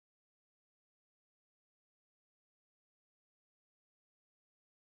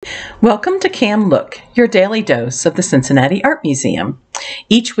Welcome to Cam Look, your daily dose of the Cincinnati Art Museum.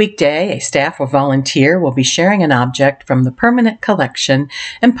 Each weekday, a staff or volunteer will be sharing an object from the permanent collection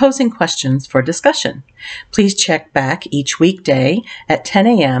and posing questions for discussion. Please check back each weekday at 10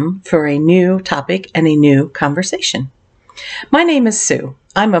 a.m. for a new topic and a new conversation. My name is Sue.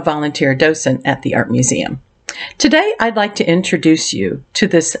 I'm a volunteer docent at the Art Museum. Today, I'd like to introduce you to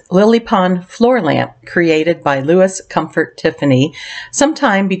this lily pond floor lamp created by Comfort Tiffany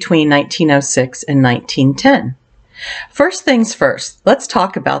sometime between 1906 and 1910. First things first, let's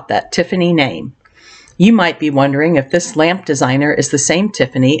talk about that Tiffany name. You might be wondering if this lamp designer is the same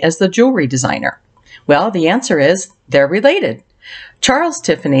Tiffany as the jewelry designer. Well, the answer is they're related. Charles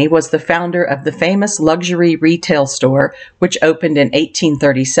Tiffany was the founder of the famous luxury retail store, which opened in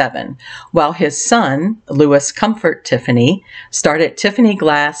 1837, while his son, Louis Comfort Tiffany, started Tiffany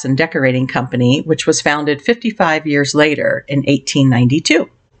Glass and Decorating Company, which was founded 55 years later in 1892.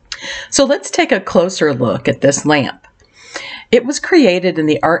 So let's take a closer look at this lamp. It was created in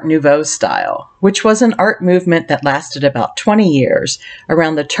the Art Nouveau style, which was an art movement that lasted about 20 years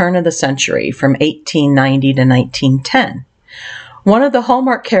around the turn of the century from 1890 to 1910. One of the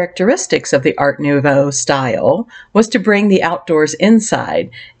hallmark characteristics of the Art Nouveau style was to bring the outdoors inside,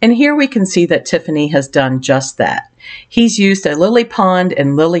 and here we can see that Tiffany has done just that. He's used a lily pond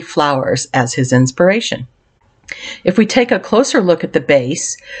and lily flowers as his inspiration. If we take a closer look at the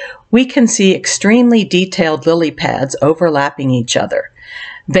base, we can see extremely detailed lily pads overlapping each other.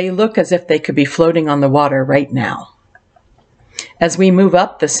 They look as if they could be floating on the water right now. As we move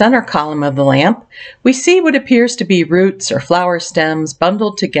up the center column of the lamp, we see what appears to be roots or flower stems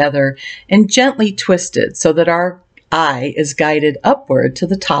bundled together and gently twisted so that our eye is guided upward to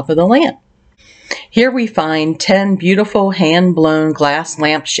the top of the lamp. Here we find 10 beautiful hand-blown glass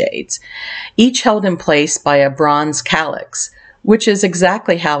lampshades, each held in place by a bronze calyx, which is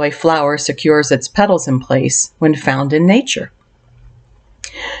exactly how a flower secures its petals in place when found in nature.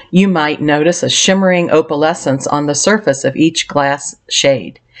 You might notice a shimmering opalescence on the surface of each glass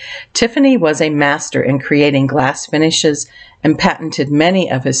shade. Tiffany was a master in creating glass finishes and patented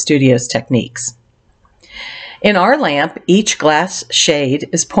many of his studio's techniques. In our lamp, each glass shade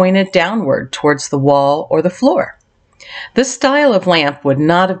is pointed downward towards the wall or the floor. This style of lamp would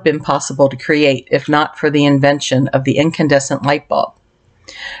not have been possible to create if not for the invention of the incandescent light bulb.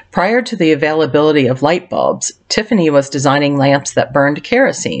 Prior to the availability of light bulbs, Tiffany was designing lamps that burned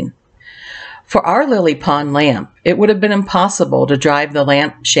kerosene. For our lily pond lamp, it would have been impossible to drive the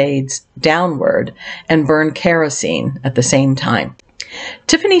lamp shades downward and burn kerosene at the same time.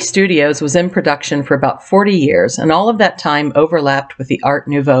 Tiffany Studios was in production for about 40 years, and all of that time overlapped with the Art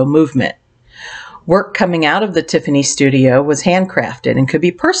Nouveau movement. Work coming out of the Tiffany Studio was handcrafted and could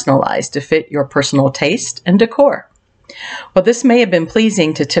be personalized to fit your personal taste and decor. While this may have been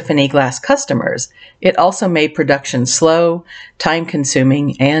pleasing to Tiffany glass customers, it also made production slow,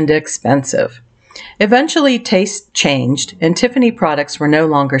 time-consuming, and expensive. Eventually, taste changed, and Tiffany products were no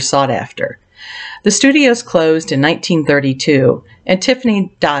longer sought after. The studios closed in 1932, and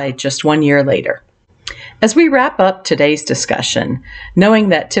Tiffany died just 1 year later. As we wrap up today's discussion, knowing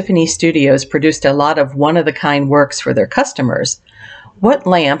that Tiffany Studios produced a lot of one-of-a-kind works for their customers, what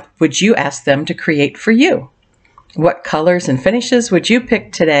lamp would you ask them to create for you? What colors and finishes would you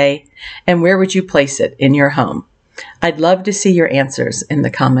pick today, and where would you place it in your home? I'd love to see your answers in the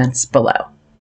comments below.